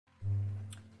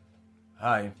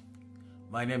Hi,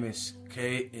 my name is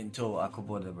K. Into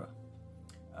Akobodebra.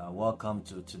 Welcome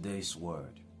to today's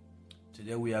word.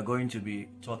 Today we are going to be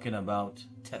talking about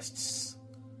tests.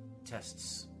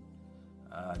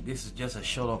 This is just a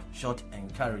short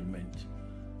encouragement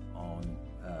on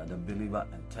the believer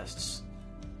and tests.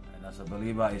 And as a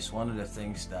believer, it's one of the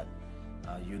things that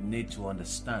you need to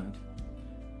understand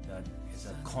that it's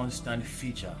a constant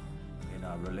feature in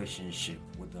our relationship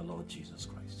with the Lord Jesus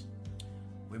Christ.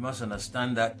 We must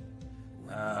understand that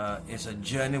it's a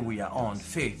journey we are on.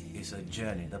 Faith is a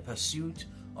journey. The pursuit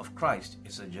of Christ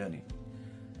is a journey.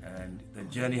 And the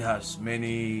journey has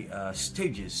many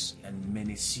stages and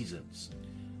many seasons.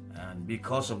 And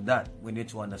because of that, we need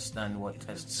to understand what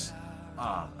tests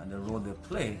are and the role they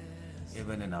play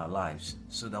even in our lives,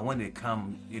 so that when they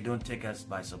come, they don't take us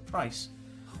by surprise,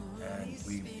 and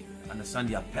we understand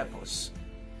their purpose,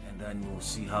 and then we'll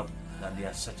see how that they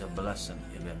are such a blessing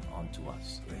even unto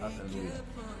us. Hallelujah.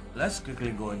 Let's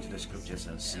quickly go into the scriptures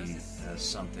and see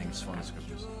some things from the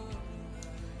scriptures.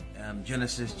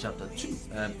 Genesis chapter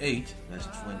 8 verse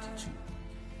 22.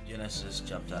 Genesis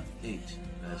chapter 8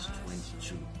 verse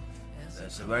 22.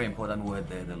 There's a very important word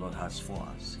there the Lord has for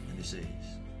us, and it says,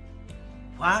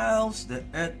 whilst the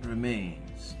earth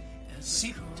remains,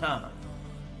 seed time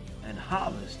and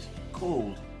harvest,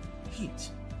 cold, heat,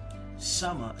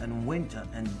 summer and winter,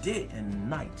 and day and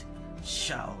night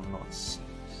shall not cease.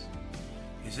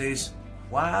 He says,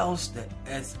 whilst the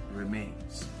earth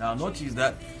remains. Now notice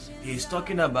that he's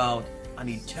talking about an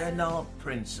eternal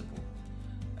principle.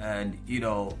 And he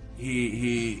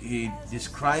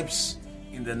describes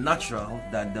in the natural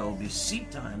that there will be seed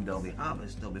time, there will be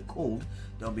harvest, there will be cold,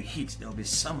 there will be heat, there will be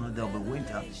summer, there will be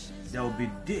winter, there will be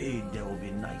day, there will be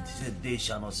night. He said, day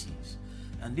shall not cease.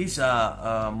 And these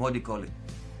are,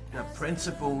 the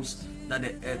principles that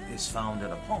the earth is founded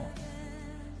upon.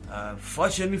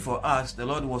 Fortunately for us, the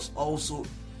Lord was also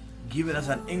giving us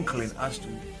an inkling as to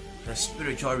the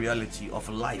spiritual reality of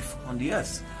life on the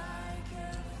earth.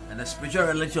 And the spiritual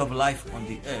reality of life on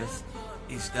the earth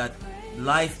is that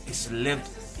life is lived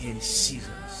in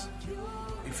seasons.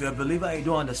 If you're a believer, you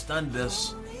don't understand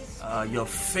this, your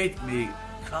faith may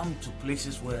come to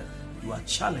places where you are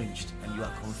challenged and you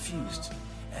are confused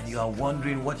and you are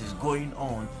wondering what is going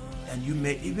on, and you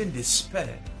may even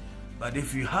despair. But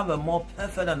if you have a more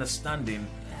perfect understanding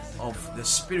of the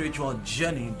spiritual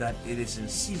journey that it is in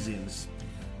seasons,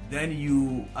 then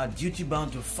you are duty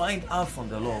bound to find out from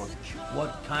the Lord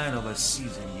what kind of a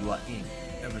season you are in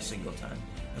every single time.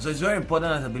 And so it's very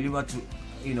important as a believer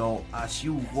to, as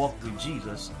you walk with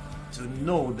Jesus, to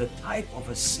know the type of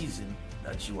a season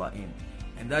that you are in.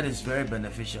 And that is very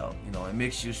beneficial. It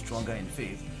makes you stronger in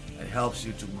faith. It helps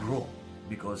you to grow,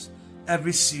 because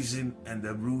every season and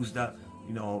the rules that,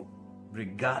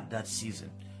 regard that season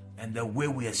and the way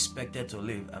we expected to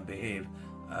live and behave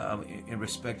in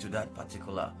respect to that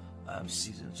particular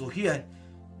season. So here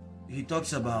he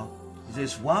talks about, he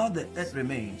says, while the earth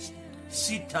remains,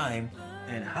 seed time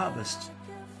and harvest,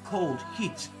 cold,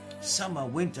 heat, summer,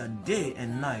 winter, day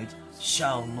and night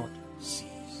shall not cease.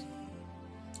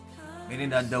 Meaning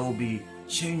that there will be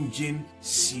changing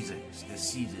seasons. The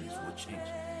seasons will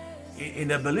change. In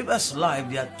the believer's life,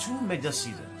 there are two major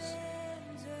seasons.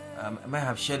 I might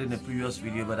have shared in a previous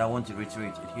video, but I want to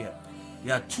reiterate it here.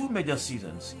 There are two major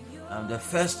seasons. The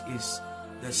first is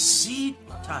the seed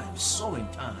time, sowing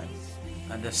time,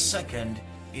 and the second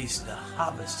is the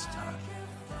harvest time.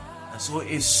 And so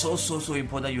it's so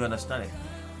important you understand it,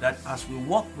 that as we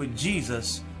walk with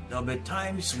Jesus, there will be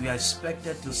times we are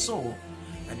expected to sow,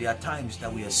 and there are times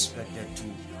that we are expected to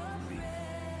reap.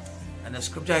 And the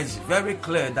scripture is very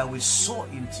clear that we sow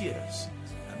in tears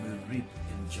and we reap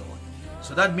in joy.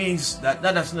 So that means that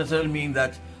doesn't necessarily mean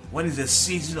that when it's a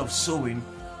season of sowing,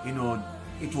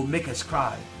 it will make us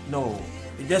cry. No,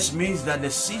 it just means that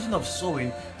the season of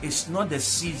sowing is not the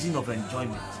season of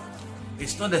enjoyment.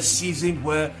 It's not a season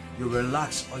where you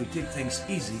relax or you take things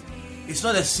easy. It's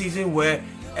not a season where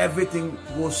everything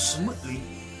goes smoothly,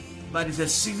 but it's a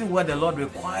season where the Lord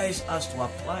requires us to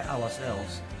apply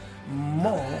ourselves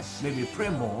more, maybe pray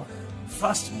more,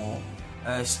 fast more,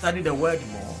 study the word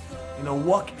more,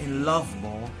 walk in love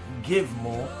more, give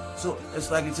more. So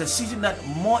it's a season that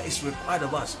more is required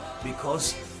of us,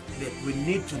 because we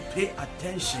need to pay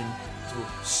attention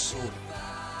to sowing.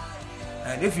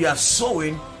 And if you are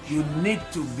sowing, you need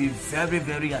to be very,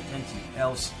 very attentive,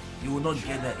 else you will not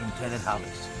get the intended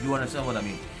harvest. You understand what I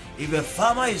mean? If a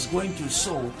farmer is going to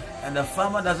sow and the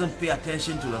farmer doesn't pay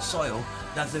attention to the soil,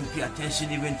 doesn't pay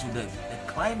attention even to the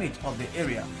climate of the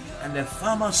area, and the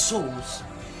farmer sows,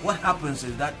 what happens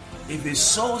is that if he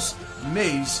sows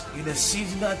maize in a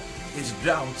season that is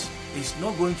drought, it's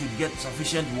not going to get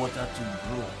sufficient water to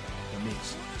grow the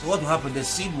maize. So what will happen? The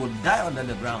seed will die under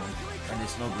the ground and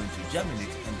it's not going to germinate,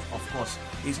 and of course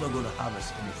it's not going to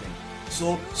harvest anything.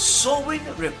 So sowing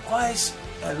requires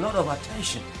a lot of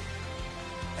attention,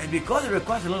 and because it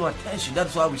requires a lot of attention,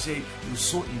 that's why we say you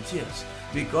sow in tears,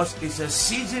 because it's a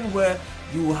season where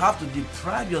you will have to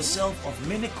deprive yourself of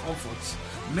many comforts,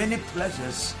 many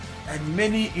pleasures, and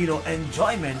many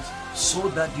enjoyment, so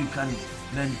that you can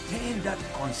maintain that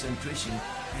concentration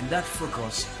and that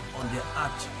focus on the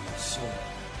act of sowing.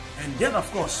 And then of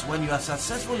course, when you are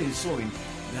successful in sowing,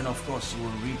 then of course you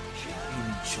will reap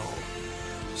in joy.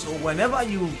 So whenever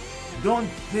you don't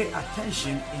pay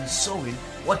attention in sowing,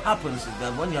 what happens is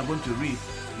that when you are going to reap,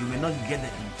 you may not get the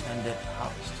intended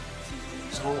harvest.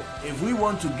 So if we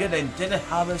want to get the intended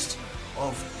harvest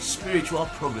of spiritual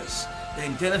progress, the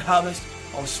intended harvest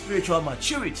of spiritual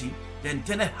maturity, the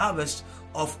intended harvest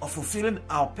of fulfilling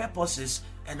our purposes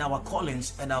and our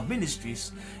callings and our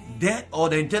ministries, then, or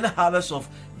the intended harvest of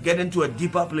getting to a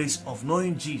deeper place of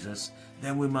knowing Jesus,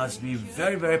 then we must be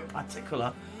very, very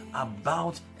particular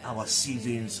about our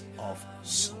seasons of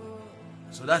sowing.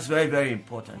 So that's very, very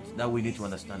important that we need to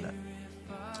understand that.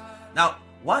 Now,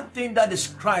 one thing that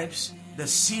describes the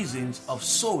seasons of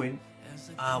sowing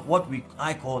are what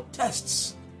I call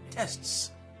tests.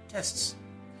 Tests.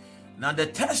 Now, the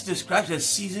test describes a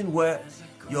season where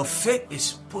your faith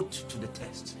is put to the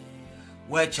test,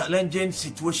 where challenging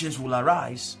situations will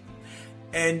arise,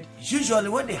 and usually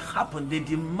when they happen, they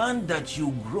demand that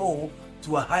you grow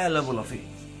to a higher level of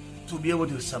faith to be able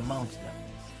to surmount them.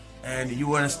 And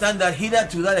you understand that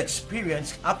hitherto that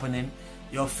experience happening,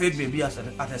 your faith may be at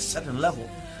a certain level,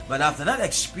 but after that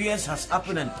experience has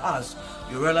happened and passed,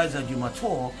 you realize that you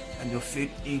mature and your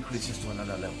faith increases to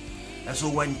another level. And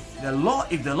so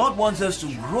if the Lord wants us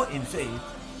to grow in faith,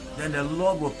 then the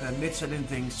Lord will permit certain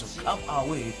things to come our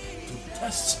way to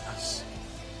test us.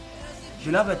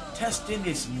 Beloved, testing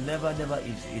is never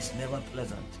easy. It's never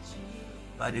pleasant,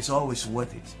 but it's always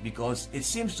worth it, because it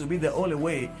seems to be the only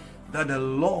way that the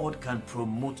Lord can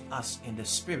promote us in the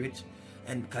spirit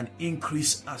and can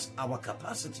increase our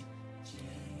capacity.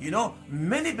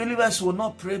 Many believers will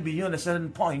not pray beyond a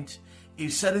certain point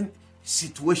if certain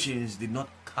situations did not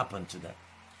happen to them.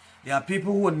 There are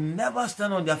people who will never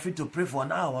stand on their feet to pray for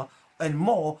an hour and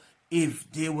more if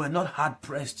they were not hard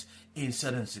pressed in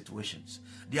certain situations.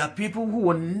 There are people who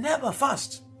will never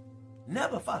fast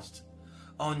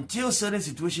until certain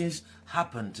situations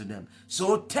happen to them.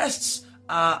 So tests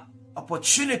are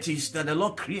opportunities that the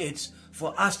Lord creates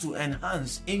for us to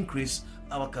increase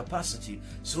our capacity,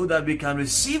 so that we can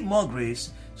receive more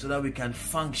grace, so that we can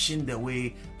function the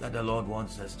way that the Lord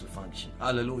wants us to function.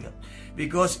 Hallelujah.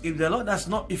 Because if the Lord does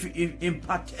not, if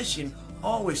impartation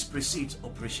always precedes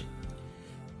operation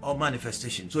or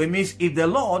manifestation. So it means if the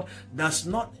Lord does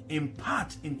not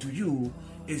impart into you,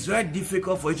 it's very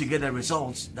difficult for you to get the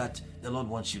results that the Lord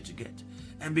wants you to get.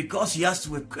 And because He has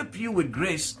to equip you with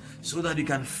grace so that you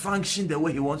can function the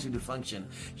way He wants you to function,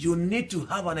 you need to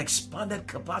have an expanded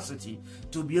capacity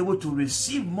to be able to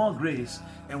receive more grace.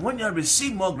 And when you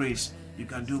receive more grace, you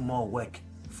can do more work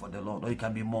for the Lord, or you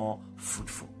can be more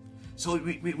fruitful. So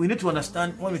we need to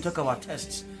understand, when we talk about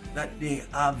tests, that they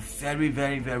are very,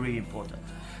 very, very important.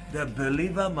 The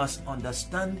believer must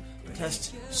understand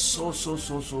tests so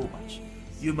much.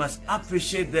 You must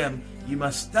appreciate them. You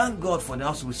must thank God for them,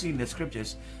 as we see in the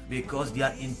scriptures, because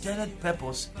their intended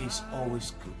purpose is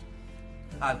always good.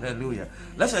 Hallelujah.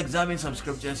 Let's examine some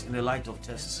scriptures in the light of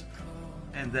tests,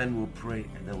 and then we'll pray,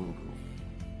 and then we'll go.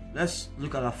 Let's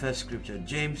look at our first scripture,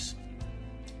 James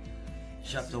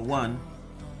chapter 1.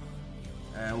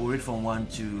 We'll read from 1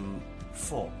 to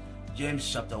 4.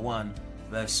 James chapter 1,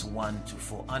 verse 1 to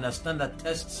 4. Understand that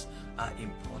tests are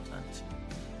important.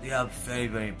 They are very,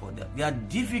 very important. They are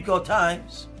difficult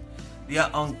times. They are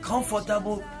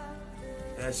uncomfortable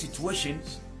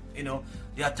situations.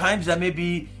 There are times that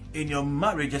maybe in your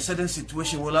marriage a certain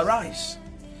situation will arise.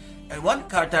 And one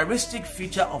characteristic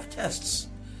feature of tests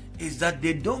is that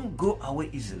they don't go away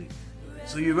easily.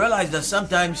 So you realize that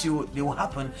sometimes they will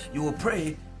happen, you will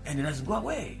pray, and it doesn't go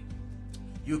away.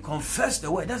 You confess the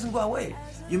word, it doesn't go away.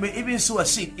 You may even sow a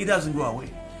seed, it doesn't go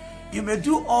away. You may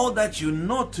do all that you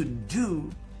know to do,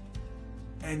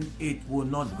 and it will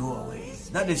not go away.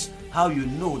 That is how you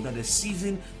know that the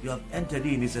season you have entered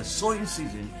in is a sowing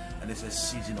season, and it's a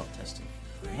season of testing.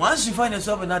 Once you find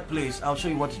yourself in that place, I'll show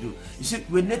you what to do. You see,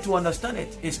 we need to understand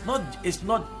it. It's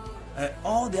not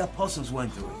all the apostles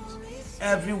went through it.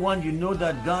 Everyone you know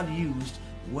that God used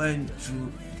went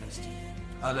through testing.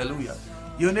 Hallelujah.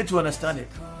 You need to understand it.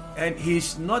 And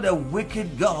He's not a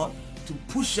wicked God to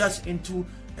push us into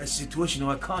a situation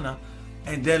or a corner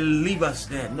and then leave us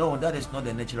there. No, that is not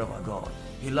the nature of our God.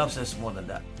 He loves us more than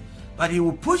that. But he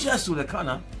will push us to the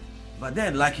corner. But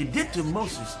then, like he did to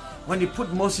Moses, when he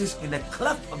put Moses in the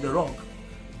cleft of the rock,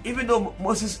 even though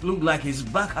Moses looked like his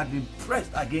back had been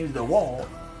pressed against the wall,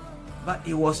 but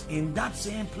it was in that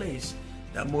same place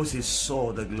that Moses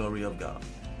saw the glory of God.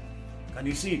 Can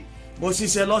you see?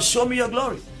 Moses said, Lord, show me your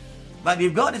glory. But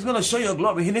if God is going to show your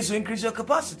glory, he needs to increase your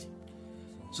capacity.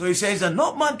 So he says that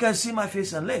no man can see my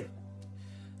face and live.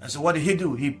 And so what did he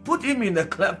do? He put him in the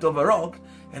cleft of a rock,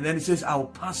 and then he says, I will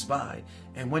pass by,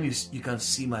 and when you can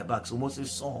see my back. So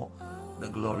Moses saw the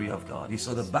glory of God. He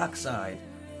saw the backside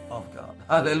of God.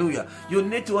 Hallelujah. You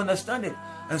need to understand it.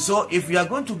 And so if we are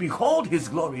going to behold his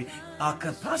glory, our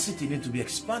capacity needs to be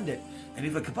expanded. And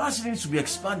if the capacity needs to be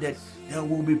expanded, then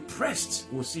we'll be pressed.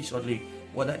 We'll see shortly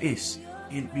what that is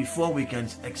before we can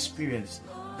experience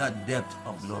that depth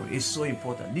of glory. It's so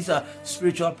important. These are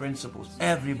spiritual principles.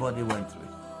 Everybody went through it.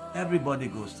 Everybody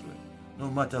goes through it. No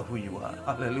matter who you are.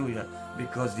 Hallelujah.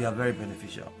 Because they are very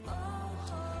beneficial.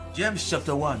 James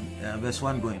chapter 1, verse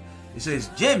 1 going. It says,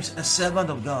 James, a servant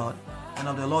of God and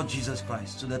of the Lord Jesus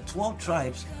Christ, to the 12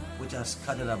 tribes which are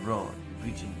scattered abroad.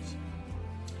 Greetings.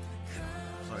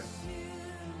 Sorry.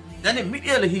 Then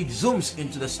immediately he zooms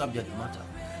into the subject matter.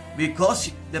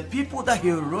 Because the people that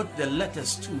he wrote the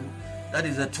letters to, that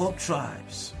is the 12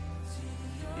 tribes,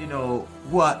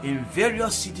 who are in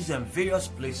various cities and various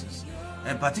places.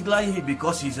 And particularly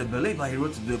because he's a believer, he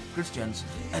wrote to the Christians.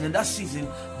 And in that season,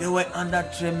 they were under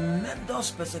tremendous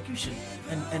persecution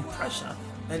and pressure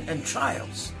and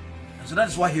trials. And so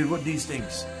that's why he wrote these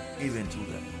things even to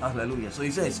them. Hallelujah. So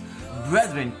he says,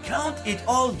 brethren, count it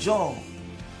all joy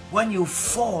when you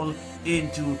fall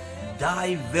into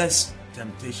diverse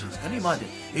temptations. Can you imagine?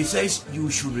 He says you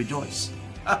should rejoice.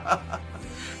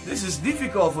 This is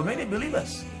difficult for many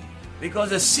believers,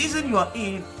 because the season you are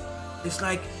in, it's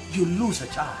like you lose a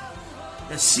child.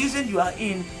 The season you are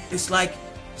in, it's like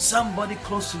somebody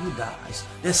close to you dies.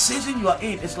 The season you are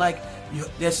in, it's like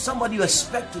there's somebody you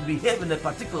expect to behave in a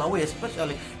particular way,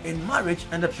 especially in marriage,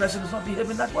 and the person is not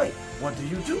behaving that way. What do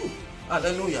you do?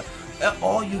 Hallelujah.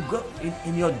 Or you go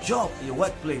in your job, in your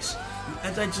workplace, you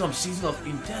enter into some season of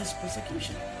intense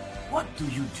persecution. What do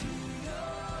you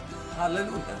do?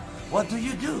 Hallelujah. What do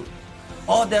you do?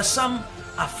 Or there's some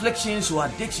afflictions or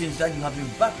addictions that you have been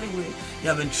battling with, you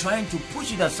have been trying to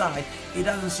push it aside, it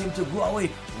doesn't seem to go away.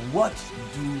 What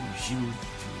do you do?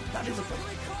 That is the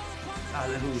question.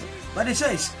 Hallelujah. But it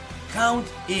says,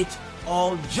 count it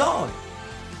all joy.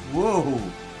 Whoa,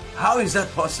 how is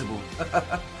that possible?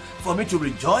 For me to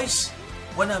rejoice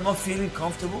when I'm not feeling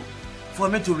comfortable? For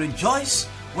me to rejoice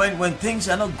when things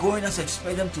are not going as I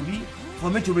expect them to be? For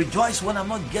me to rejoice when I'm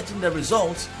not getting the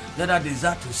results that I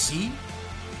desire to see?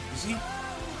 You see,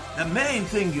 the main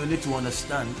thing you need to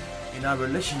understand in our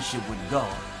relationship with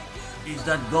God is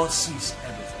that God sees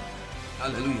everything.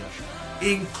 Hallelujah.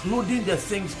 Including the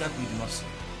things that we do not see.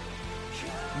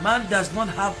 Man does not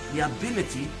have the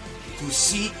ability to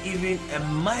see even a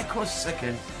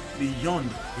microsecond beyond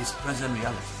his present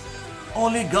reality.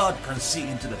 Only God can see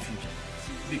into the future,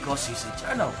 because he's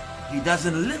eternal. He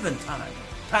doesn't live in time.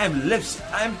 Time lives,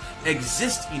 time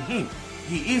exists in him.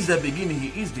 He is the beginning,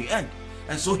 he is the end.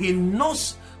 And so he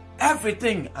knows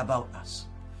everything about us.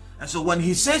 And so when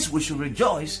he says we should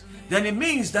rejoice, then it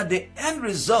means that the end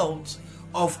result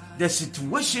of the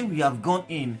situation we have gone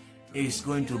in is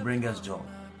going to bring us joy.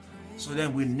 So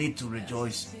then we need to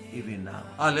rejoice even now.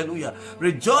 Hallelujah.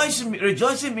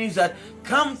 Rejoicing means that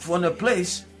come from a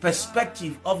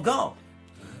perspective of God.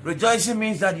 Rejoicing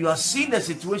means that you are seeing the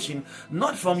situation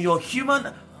not from your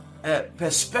human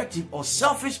perspective or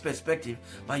selfish perspective,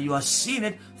 but you are seeing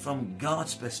it from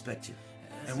God's perspective.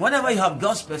 And whenever you have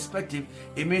God's perspective,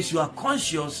 it means you are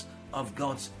conscious of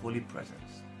God's holy presence.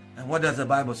 And what does the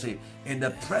Bible say? In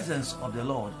the presence of the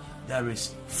Lord, there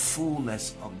is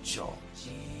fullness of joy.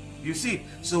 You see,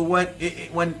 so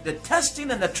when the testing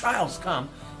and the trials come,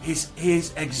 he's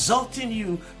exalting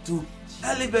you to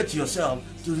elevate yourself,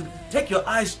 to take your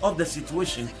eyes off the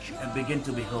situation and begin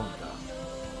to behold God.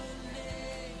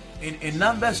 In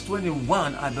Numbers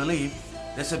 21, I believe,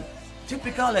 there's a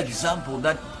typical example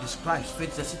that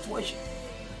fits the situation,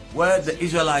 where the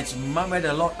Israelites murmured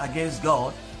a lot against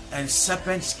God, and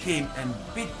serpents came and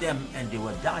bit them, and they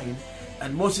were dying.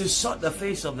 And Moses sought the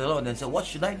face of the Lord and said, what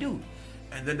should I do?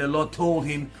 And then the Lord told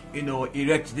him,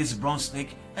 erect this bronze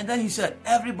snake. And then he said,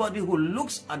 everybody who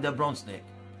looks at the bronze snake,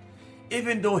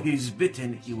 even though he is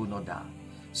bitten, he will not die.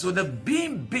 So the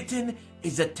being bitten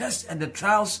is the test and the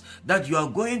trials that you are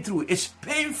going through. It's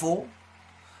painful,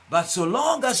 but so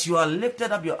long as you are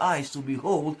lifted up your eyes to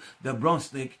behold the bronze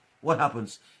snake, what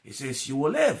happens? It says you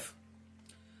will live.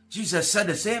 Jesus said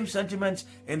the same sentiment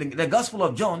in the Gospel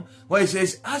of John, where he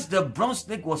says, as the bronze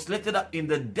snake was lifted up in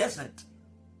the desert,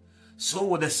 so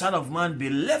will the Son of Man be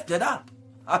lifted up.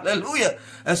 Hallelujah.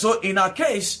 And so in our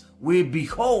case, we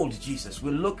behold Jesus.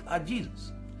 We look at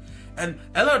Jesus. And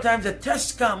a lot of times the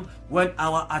tests come when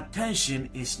our attention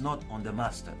is not on the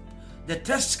Master. The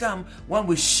tests come when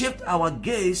we shift our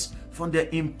gaze from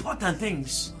the important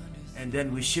things and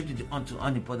then we shift it onto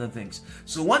unimportant things.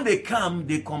 So when they come,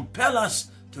 they compel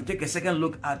us to take a second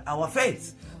look at our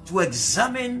faith, to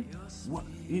examine,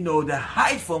 the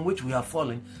height from which we are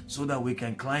falling, so that we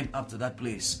can climb up to that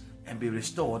place and be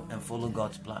restored and follow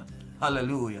God's plan.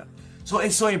 Hallelujah. So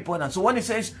it's so important. So when he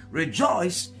says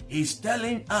rejoice, he's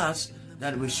telling us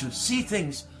that we should see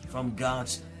things from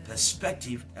God's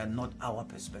perspective and not our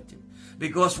perspective.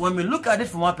 Because when we look at it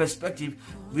from our perspective,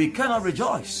 we cannot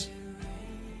rejoice.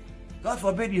 God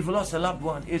forbid you've lost a loved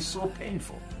one. It's so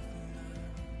painful.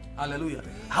 Hallelujah.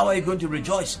 How are you going to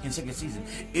rejoice in such a season?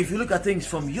 If you look at things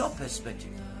from your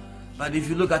perspective. But if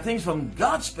you look at things from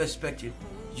God's perspective,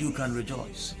 you can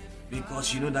rejoice.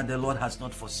 Because you know that the Lord has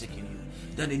not forsaken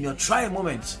you. That in your trial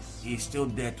moments, he is still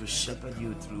there to shepherd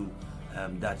you through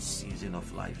that season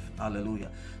of life.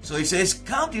 Hallelujah. So he says,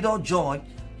 count it all joy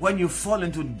when you fall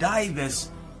into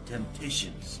diverse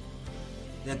temptations.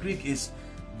 The Greek is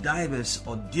diverse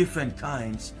or different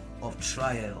kinds of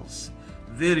trials.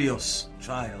 Various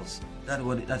trials.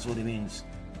 That's what it means.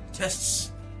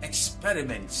 Tests,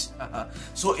 experiments.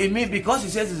 So it means, because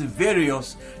it says it's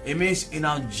various, it means in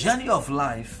our journey of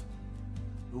life,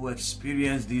 we will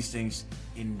experience these things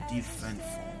in different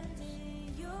forms.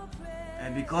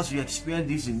 And because we experience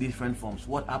these in different forms,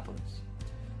 what happens?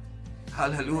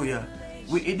 Hallelujah.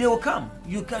 They will come.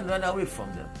 You can't run away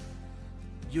from them.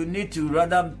 You need to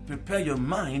rather prepare your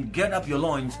mind, get up your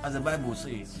loins, as the Bible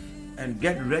says, and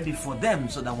get ready for them,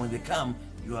 so that when they come,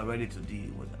 you are ready to deal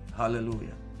with them.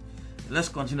 Hallelujah. Let's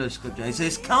continue the scripture. It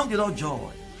says, count it all joy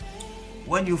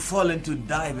when you fall into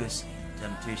diverse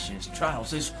temptations,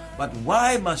 trials. It says, but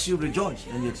why must you rejoice?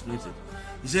 And he explains it.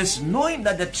 He says, knowing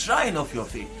that the trying of your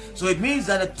faith. So it means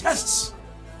that the tests,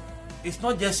 it's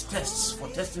not just tests for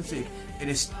testing's sake. It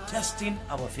is testing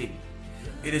our faith.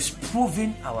 It is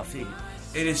proving our faith.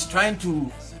 It is trying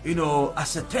to,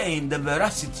 ascertain the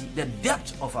veracity, the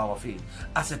depth of our faith.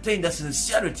 Ascertain the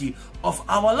sincerity of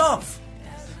our love.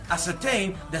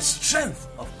 Ascertain the strength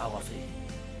of our faith.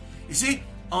 You see,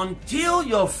 until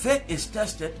your faith is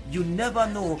tested, you never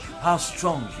know how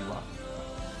strong you are.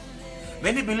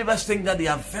 Many believers think that they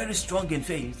are very strong in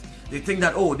faith. They think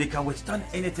that, they can withstand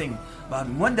anything. But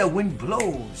when the wind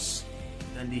blows,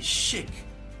 then they shake.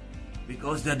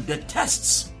 Because the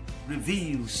tests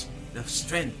reveals the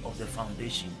strength of the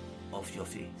foundation of your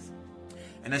faith.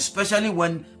 And especially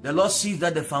when the Lord sees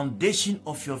that the foundation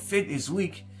of your faith is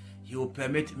weak, he will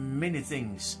permit many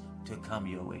things to come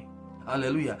your way.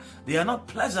 Hallelujah. They are not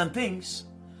pleasant things,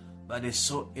 but it's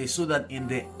so that in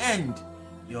the end,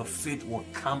 your faith will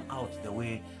come out the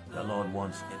way the Lord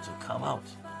wants it to come out.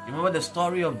 You remember the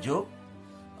story of Job?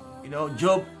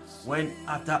 Job, when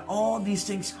after all these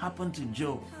things happened to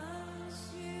Job,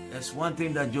 there's one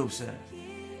thing that Job said.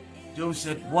 Job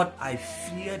said, what I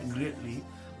feared greatly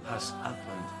has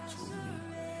happened to me.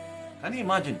 Can you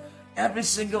imagine? Every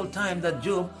single time that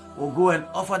Job will go and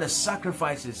offer the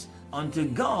sacrifices unto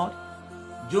God,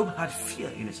 Job had fear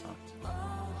in his heart.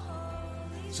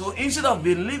 So instead of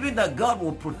believing that God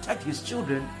will protect his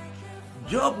children,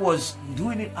 Job was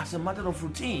doing it as a matter of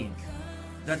routine.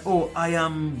 That, I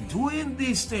am doing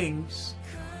these things,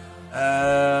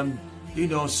 so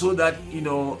that,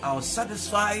 I'll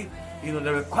satisfy,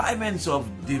 the requirements of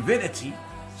divinity,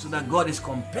 so that God is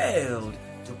compelled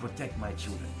to protect my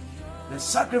children. The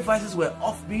sacrifices were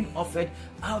being offered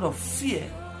out of fear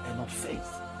and not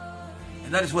faith.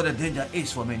 And that is what the danger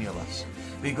is for many of us.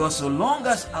 Because so long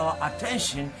as our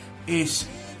attention is,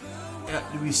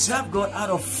 we serve God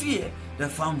out of fear, the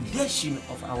foundation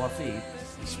of our faith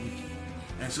is weak.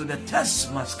 And so the tests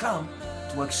must come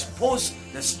to expose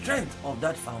the strength of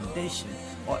that foundation,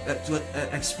 or to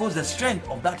expose the strength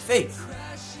of that faith,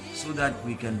 so that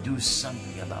we can do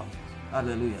something about it.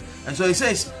 Hallelujah. And so he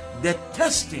says, the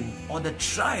testing or the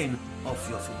trying of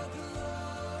your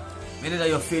faith. Meaning that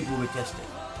your faith will be tested.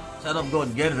 Son of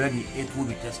God, get ready, it will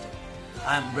be tested.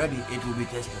 I am ready, it will be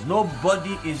tested.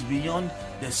 Nobody is beyond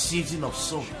the season of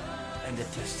sowing and the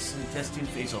testing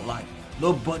phase of life.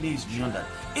 Nobody is beyond that.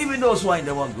 Even those who are in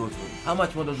the world go through it. How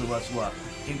much more those of us who are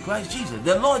in Christ Jesus?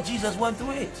 The Lord Jesus went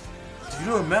through it. Do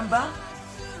you remember?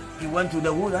 He went to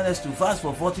the wilderness to fast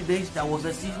for 40 days. That was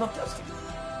the season of testing.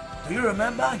 Do you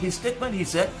remember his statement? He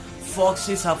said,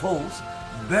 foxes have holes,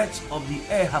 birds of the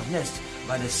air have nests,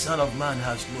 but the Son of Man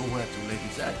has nowhere to lay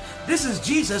his head. This is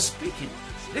Jesus speaking.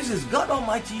 This is God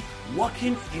Almighty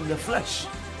walking in the flesh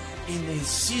in a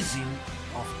season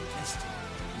of testing.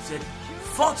 He said,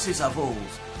 foxes have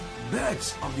holes,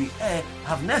 birds of the air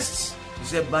have nests. He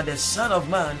said, but the Son of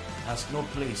Man has no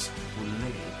place to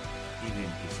lay even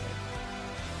his head.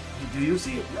 Do you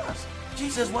see it? Yes.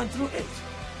 Jesus went through it.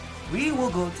 We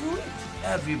will go through it.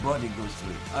 Everybody goes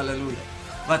through it. Hallelujah.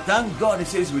 But thank God, he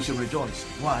says we should rejoice.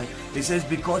 Why? He says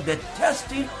because the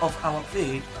testing of our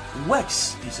faith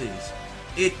works, he says.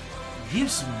 It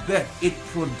gives birth. It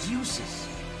produces.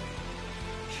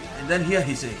 And then here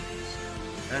he says,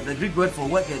 the Greek word for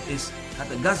work is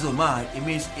katagazomai. It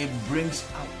means it brings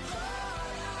out.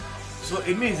 So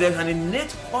it means there's an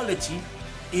innate quality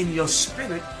in your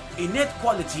spirit, innate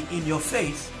quality in your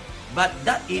faith, but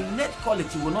that innate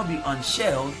quality will not be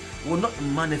unshelled, will not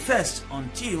manifest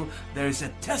until there is a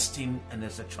testing and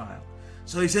there's a trial.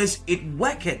 So he says it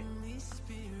worketh.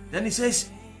 Then he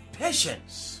says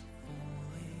patience.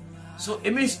 So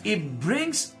it means it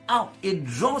brings out, it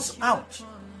draws out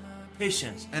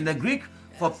patience. And the Greek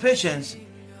for patience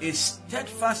is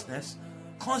steadfastness,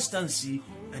 constancy,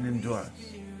 and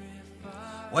endurance.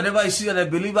 Whenever you see that a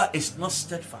believer is not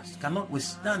steadfast, cannot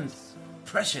withstand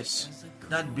pressures,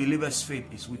 that believer's faith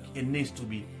is weak. It needs to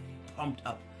be pumped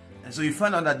up. And so you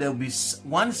find out that there will be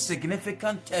one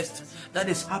significant test that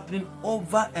is happening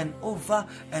over and over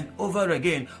and over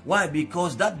again. Why?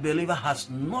 Because that believer has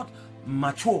not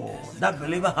matured. That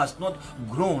believer has not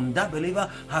grown. That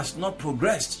believer has not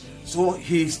progressed. So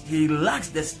he lacks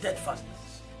the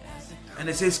steadfastness. And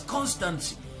it says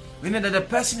constancy. Meaning that the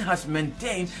person has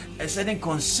maintained a certain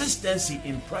consistency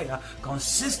in prayer,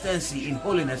 consistency in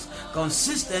holiness,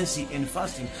 consistency in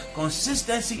fasting,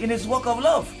 consistency in his work of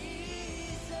love.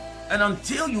 And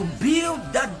until you build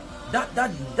that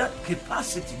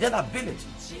capacity, that ability,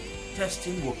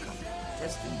 testing will come.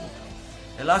 Testing will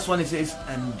come. The last one, it says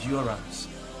endurance.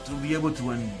 To be able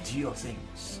to endure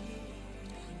things.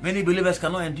 Many believers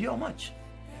cannot endure much.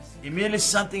 Immediately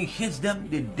something hits them,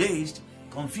 they're dazed,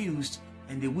 confused,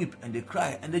 and they weep and they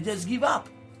cry and they just give up.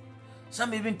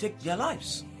 Some even take their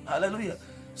lives. Hallelujah.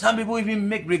 Some people even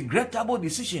make regrettable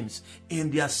decisions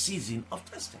in their season of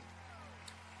testing.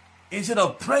 Instead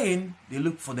of praying, they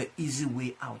look for the easy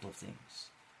way out of things.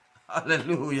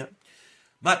 Hallelujah.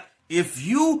 But if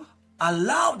you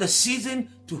allow the season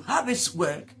to have its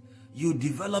work, you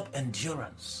develop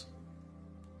endurance.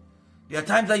 There are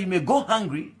times that you may go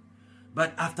hungry,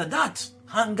 but after that,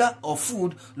 hunger or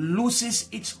food loses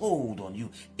its hold on you.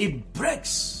 It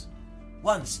breaks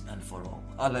once and for all.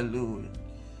 Hallelujah.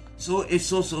 So it's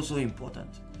so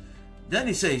important. Then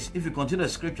it says, if you continue the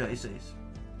scripture, it says,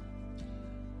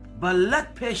 but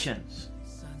let patience,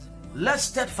 let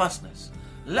steadfastness,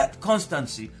 let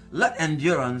constancy, let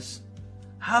endurance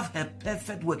have a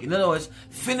perfect work. In other words,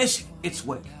 finish its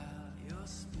work.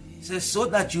 It says, so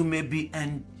that you may be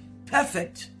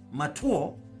perfect,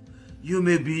 mature, you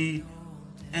may be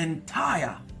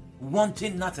entire,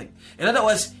 wanting nothing. In other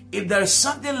words, if there is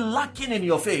something lacking in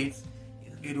your faith,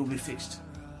 it will be fixed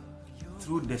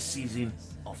through the season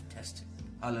of testing.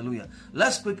 Hallelujah.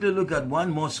 Let's quickly look at one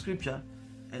more scripture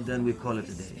and then we call it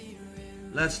a day.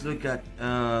 Let's look at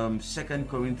 2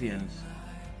 Corinthians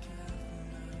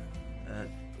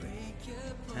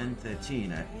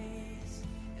 10:13.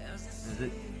 Is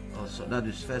it? Oh, so that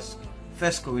is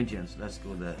First Corinthians. Let's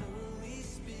go there.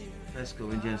 1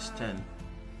 Corinthians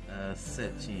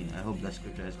 10:13. I hope that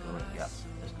scripture is correct. Yeah,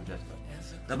 that scripture is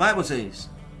correct. The Bible says,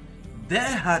 there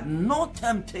had no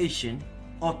temptation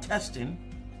or testing,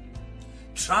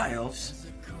 trials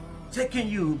taking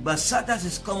you, but such as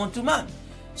is common to man.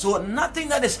 So nothing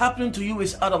that is happening to you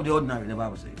is out of the ordinary, the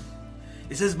Bible says.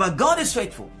 It says, but God is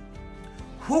faithful,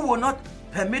 who will not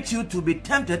permit you to be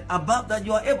tempted above that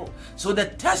you are able. So the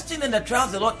testing and the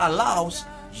trials the Lord allows,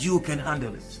 you can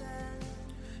handle it.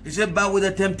 He said, but with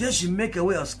the temptation, make a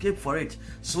way of escape for it,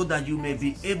 so that you may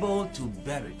be able to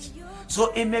bear it.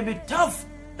 So it may be tough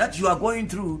that you are going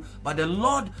through, but the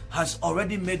Lord has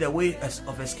already made a way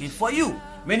of escape for you.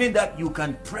 Meaning that you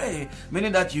can pray,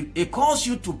 meaning that it calls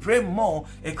you to pray more,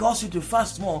 it calls you to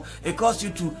fast more, it calls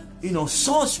you to,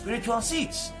 sow spiritual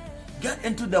seeds. Get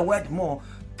into the word more,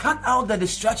 cut out the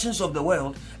distractions of the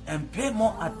world, and pay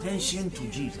more attention to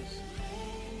Jesus.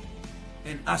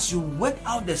 And as you wait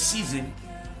out the season,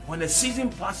 when the season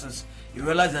passes, you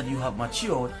realize that you have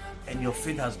matured and your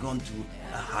faith has gone to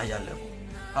a higher level.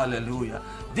 Hallelujah.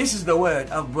 This is the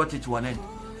word. I've brought it to an end.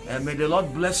 And may the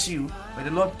Lord bless you. May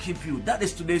the Lord keep you. That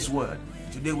is today's word.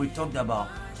 Today we talked about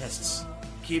tests.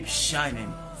 Keep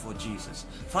shining for Jesus.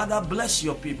 Father, bless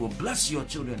your people. Bless your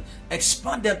children.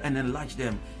 Expand them and enlarge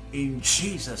them In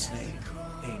Jesus' name,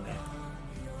 amen.